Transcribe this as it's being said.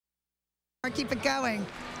Keep it going.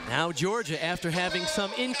 Now Georgia, after having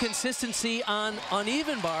some inconsistency on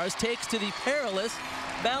uneven bars, takes to the perilous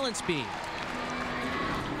balance beam.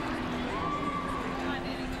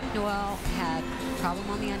 Noel had a problem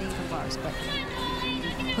on the uneven bars, but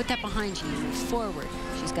put that behind you, move forward.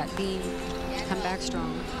 She's got beam, come back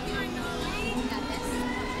strong.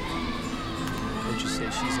 Coaches say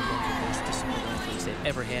she's among the most disciplined athletes they've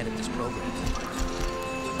ever had in this program.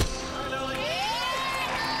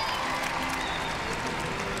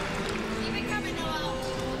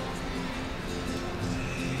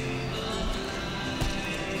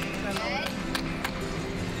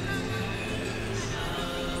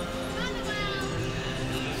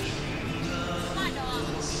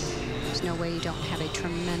 There's no way you don't have a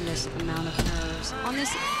tremendous amount of nerves. On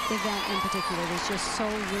this event in particular, there's just so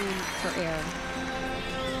room for error.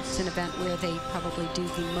 It's an event where they probably do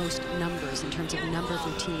the most numbers in terms of number of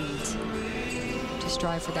routines to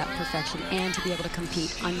strive for that perfection and to be able to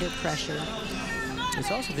compete under pressure.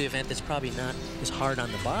 It's also the event that's probably not as hard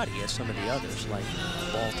on the body as some of the others, like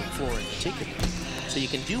vault and floor in particular. So you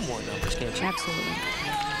can do more numbers, can't you? Absolutely.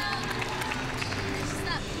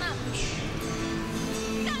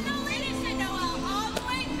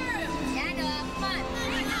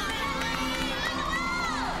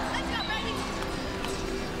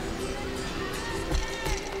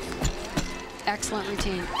 Excellent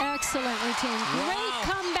routine. Excellent routine. Wow. Great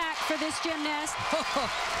comeback for this gymnast.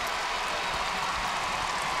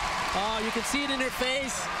 Oh, you can see it in her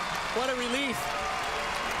face. What a relief.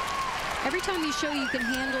 Every time you show you can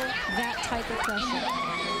handle that type of pressure,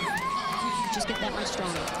 you just get that much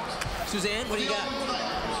stronger. Suzanne, what do you got?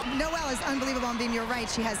 Noel is unbelievable on beam. You're right.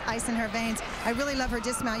 She has ice in her veins. I really love her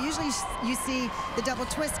dismount. Usually you see the double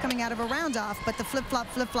twist coming out of a round off, but the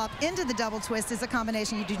flip-flop into the double twist is a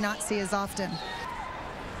combination you do not see as often.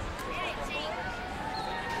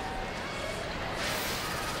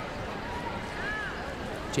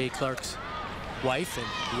 Jay Clark's wife and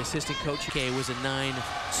the assistant coach, Kay, was a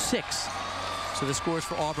 9-6. So the scores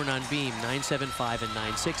for Auburn on beam, 9-7-5 and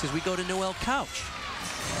 9-6, as we go to Noel Couch,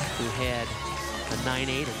 who had a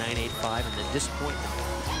 9-8, a 9-8-5, and then disappointment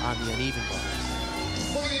on the uneven bars.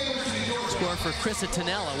 Score for Krissa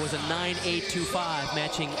Tonella was a 9-8-2-5,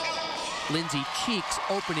 matching Lindsay Cheek's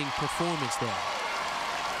opening performance there.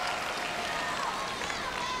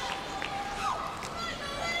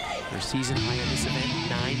 Her season high on this event,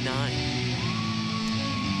 9-9.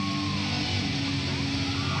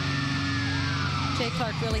 Jay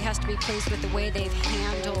Clark really has to be pleased with the way they've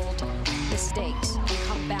handled mistakes and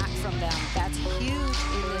come back from them. That's huge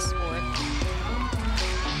in this sport.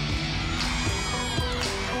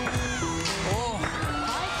 Oh,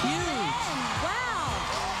 huge! Wow!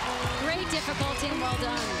 Great difficulty and well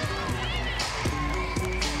done.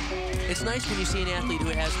 It's nice when you see an athlete who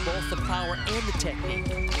has both the power and the technique.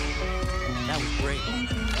 That was great.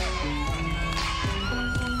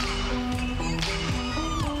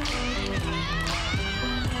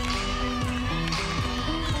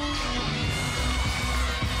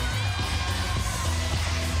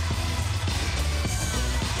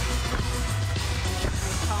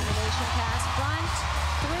 Combination pass front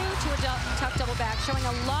through to a tuck double back, showing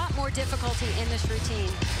a lot more difficulty in this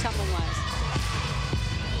routine, tumbling-wise.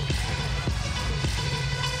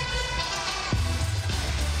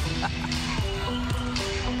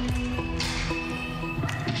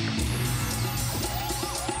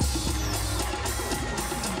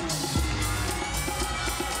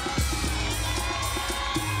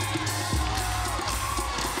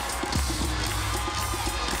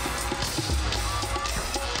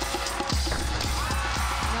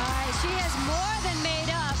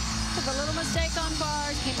 A little mistake on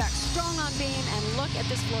bars, came back strong on beam, and look at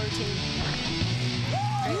this floor routine.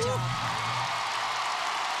 Great job.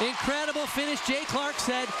 Incredible finish. Jay Clark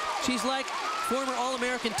said she's like former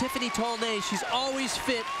All-American Tiffany Tolnay. She's always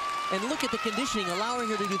fit, and look at the conditioning, allowing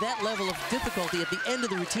her to do that level of difficulty at the end of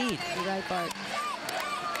the routine. You're right, Bart.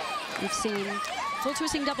 We've seen full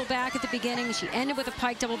twisting double back at the beginning. She ended with a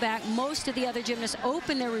pike double back. Most of the other gymnasts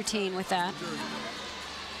open their routine with that.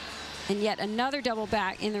 And yet another double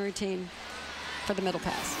back in the routine for the middle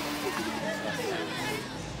pass.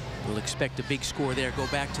 We'll expect a big score there. Go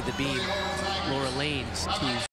back to the beam. Laura Lanes to